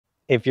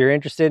If you're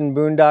interested in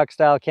boondock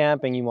style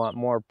camping, you want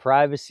more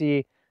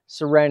privacy,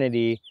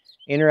 serenity,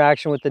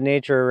 interaction with the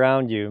nature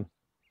around you,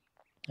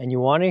 and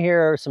you want to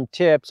hear some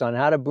tips on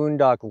how to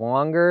boondock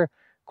longer,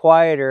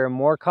 quieter,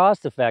 more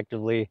cost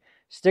effectively,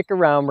 stick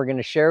around. We're going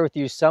to share with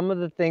you some of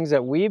the things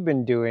that we've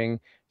been doing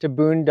to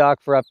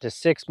boondock for up to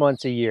 6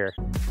 months a year.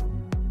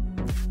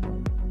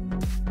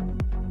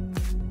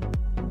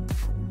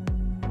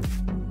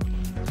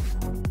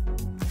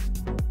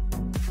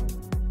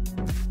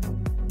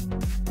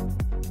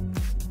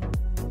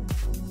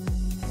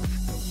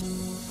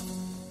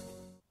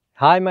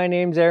 Hi, my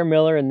name's Aaron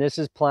Miller and this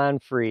is Plan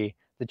Free,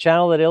 the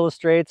channel that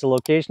illustrates a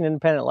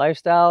location-independent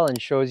lifestyle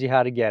and shows you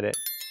how to get it.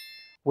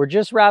 We're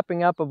just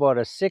wrapping up about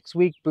a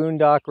 6-week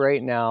boondock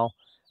right now.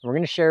 And we're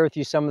going to share with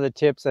you some of the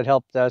tips that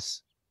helped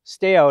us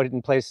stay out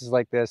in places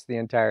like this the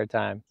entire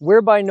time.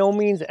 We're by no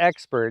means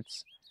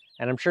experts,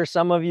 and I'm sure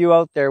some of you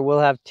out there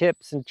will have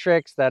tips and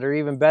tricks that are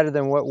even better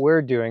than what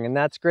we're doing, and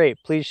that's great.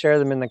 Please share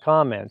them in the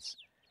comments.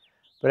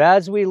 But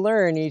as we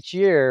learn each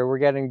year, we're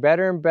getting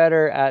better and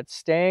better at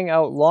staying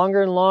out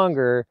longer and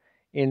longer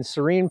in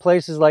serene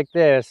places like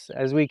this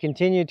as we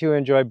continue to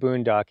enjoy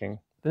boondocking.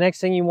 The next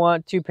thing you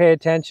want to pay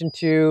attention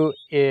to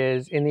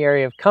is in the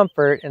area of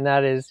comfort, and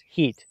that is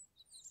heat.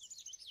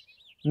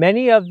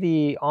 Many of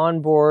the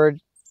onboard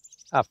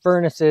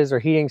furnaces or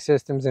heating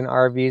systems in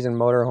RVs and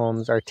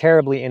motorhomes are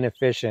terribly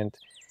inefficient,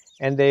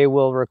 and they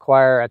will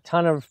require a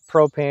ton of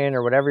propane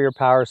or whatever your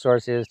power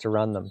source is to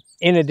run them.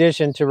 In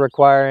addition to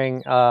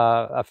requiring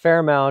a fair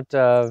amount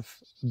of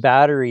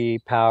battery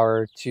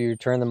power to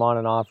turn them on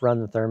and off,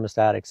 run the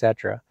thermostat,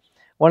 etc.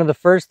 One of the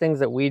first things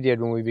that we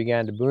did when we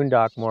began to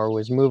boondock more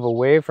was move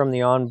away from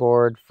the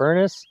onboard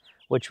furnace,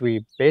 which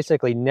we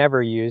basically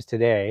never use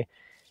today.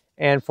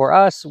 And for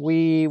us,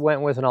 we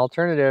went with an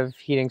alternative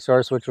heating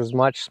source, which was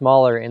much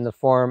smaller in the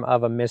form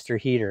of a Mr.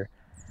 heater.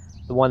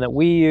 The one that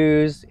we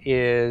use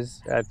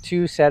is a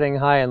 2 setting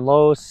high and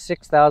low,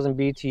 6,000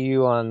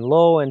 BTU on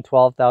low and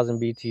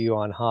 12,000 BTU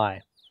on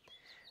high.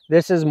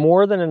 This is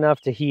more than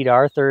enough to heat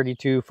our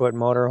 32-foot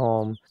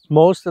motorhome.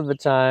 Most of the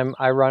time,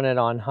 I run it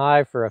on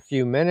high for a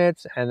few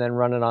minutes and then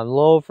run it on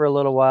low for a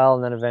little while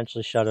and then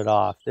eventually shut it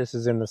off. This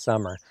is in the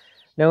summer.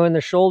 Now in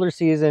the shoulder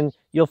season,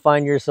 you'll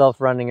find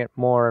yourself running it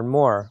more and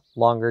more,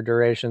 longer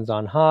durations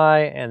on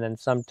high and then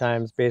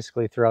sometimes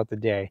basically throughout the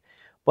day.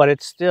 But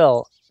it's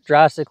still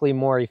drastically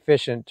more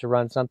efficient to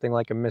run something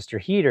like a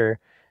Mr. heater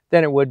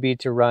than it would be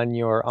to run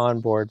your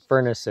onboard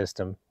furnace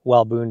system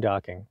while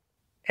boondocking.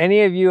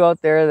 Any of you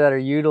out there that are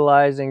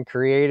utilizing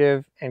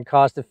creative and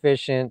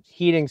cost-efficient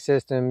heating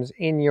systems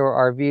in your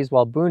RVs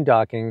while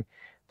boondocking,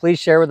 please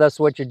share with us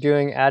what you're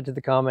doing, add to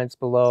the comments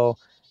below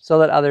so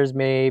that others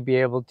may be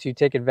able to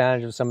take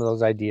advantage of some of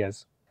those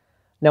ideas.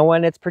 Now,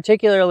 when it's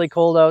particularly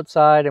cold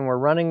outside and we're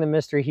running the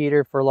Mr.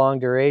 heater for long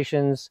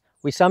durations,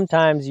 we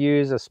sometimes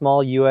use a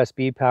small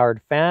USB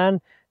powered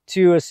fan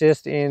to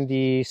assist in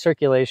the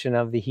circulation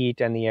of the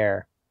heat and the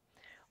air.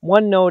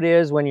 One note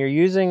is when you're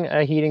using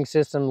a heating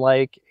system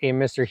like a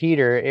Mr.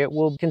 heater, it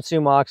will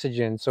consume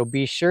oxygen. So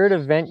be sure to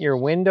vent your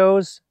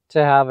windows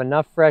to have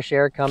enough fresh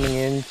air coming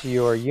into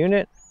your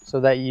unit so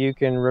that you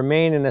can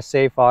remain in a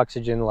safe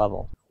oxygen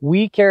level.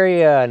 We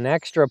carry an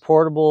extra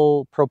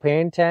portable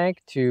propane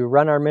tank to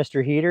run our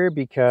Mr. heater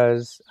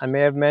because I may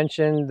have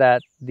mentioned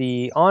that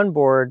the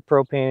onboard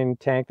propane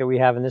tank that we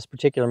have in this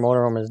particular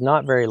motorhome is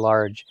not very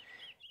large.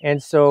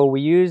 And so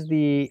we use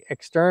the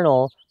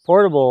external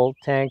portable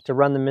tank to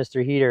run the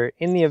Mr. heater.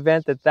 In the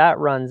event that that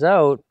runs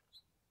out,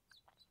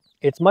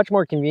 it's much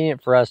more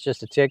convenient for us just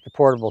to take the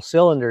portable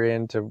cylinder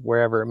into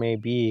wherever it may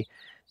be,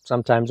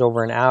 sometimes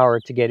over an hour,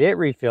 to get it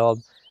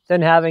refilled,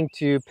 than having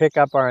to pick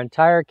up our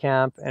entire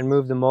camp and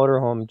move the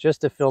motorhome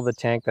just to fill the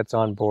tank that's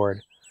on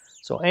board.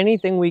 So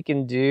anything we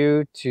can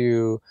do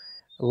to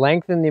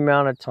lengthen the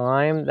amount of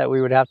time that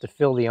we would have to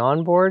fill the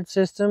onboard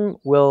system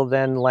will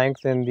then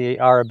lengthen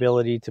our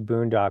ability to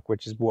boondock,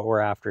 which is what we're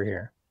after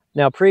here.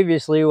 Now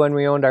previously, when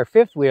we owned our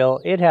fifth wheel,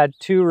 it had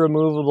 2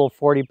 removable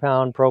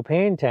 40-pound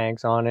propane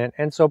tanks on it,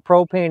 and so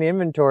propane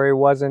inventory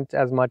wasn't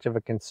as much of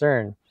a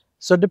concern.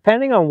 So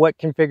depending on what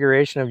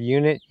configuration of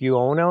unit you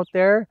own out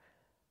there,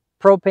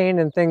 propane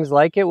and things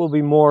like it will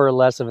be more or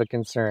less of a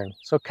concern.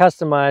 So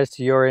customize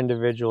to your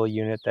individual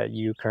unit that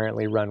you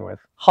currently run with.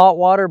 Hot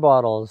water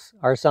bottles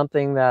are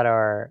something that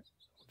are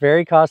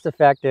very cost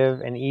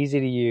effective and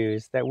easy to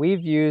use that we've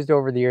used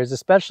over the years,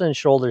 especially in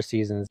shoulder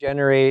seasons.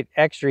 Generate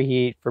extra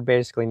heat for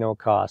basically no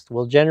cost.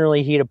 We'll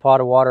generally heat a pot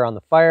of water on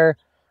the fire,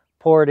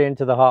 pour it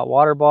into the hot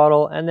water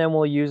bottle, and then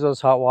we'll use those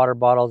hot water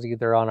bottles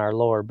either on our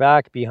lower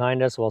back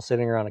behind us while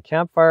sitting around a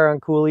campfire on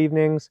cool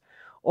evenings,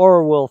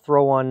 or we'll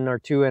throw 1 or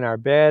 2 in our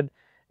bed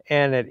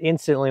and it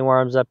instantly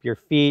warms up your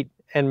feet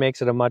and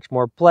makes it a much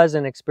more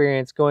pleasant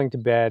experience going to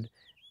bed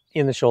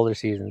in the shoulder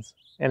seasons,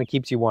 and it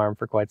keeps you warm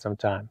for quite some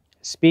time.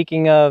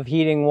 Speaking of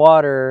heating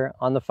water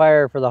on the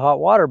fire for the hot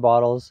water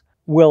bottles,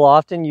 we'll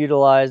often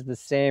utilize the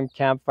same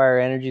campfire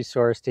energy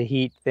source to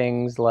heat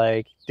things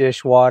like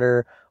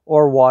dishwater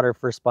or water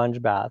for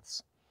sponge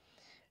baths.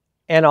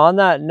 And on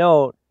that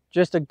note,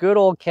 just a good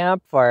old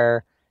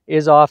campfire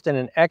is often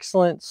an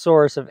excellent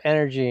source of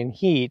energy and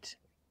heat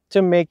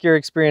to make your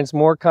experience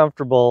more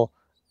comfortable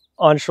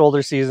on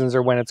shoulder seasons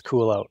or when it's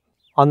cool out.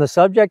 On the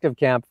subject of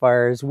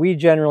campfires, we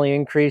generally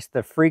increase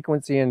the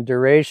frequency and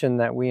duration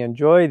that we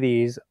enjoy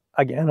these,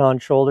 again, on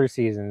shoulder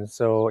seasons.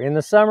 So in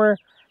the summer,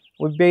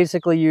 we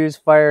basically use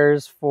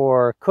fires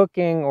for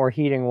cooking or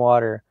heating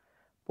water.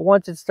 But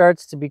once it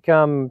starts to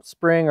become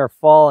spring or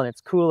fall and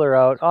it's cooler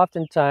out,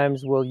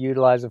 oftentimes we'll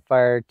utilize a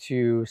fire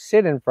to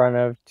sit in front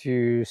of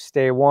to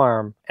stay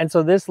warm. And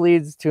so this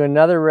leads to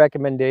another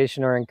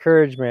recommendation or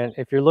encouragement.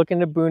 If you're looking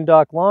to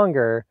boondock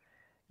longer,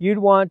 you'd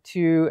want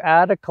to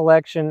add a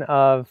collection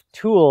of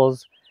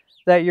tools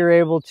that you're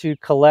able to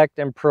collect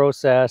and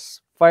process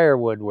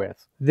firewood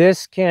with.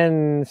 This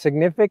can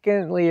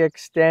significantly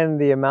extend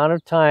the amount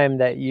of time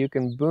that you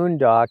can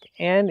boondock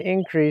and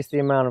increase the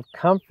amount of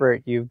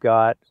comfort you've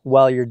got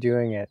while you're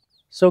doing it.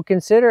 So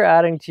consider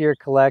adding to your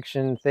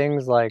collection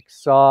things like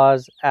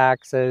saws,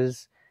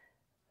 axes,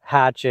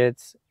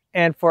 hatchets,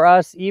 and for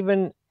us,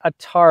 even a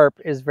tarp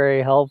is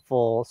very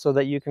helpful so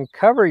that you can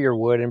cover your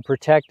wood and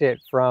protect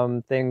it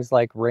from things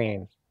like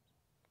rain,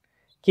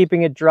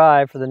 keeping it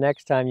dry for the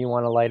next time you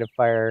want to light a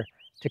fire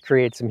to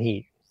create some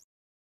heat.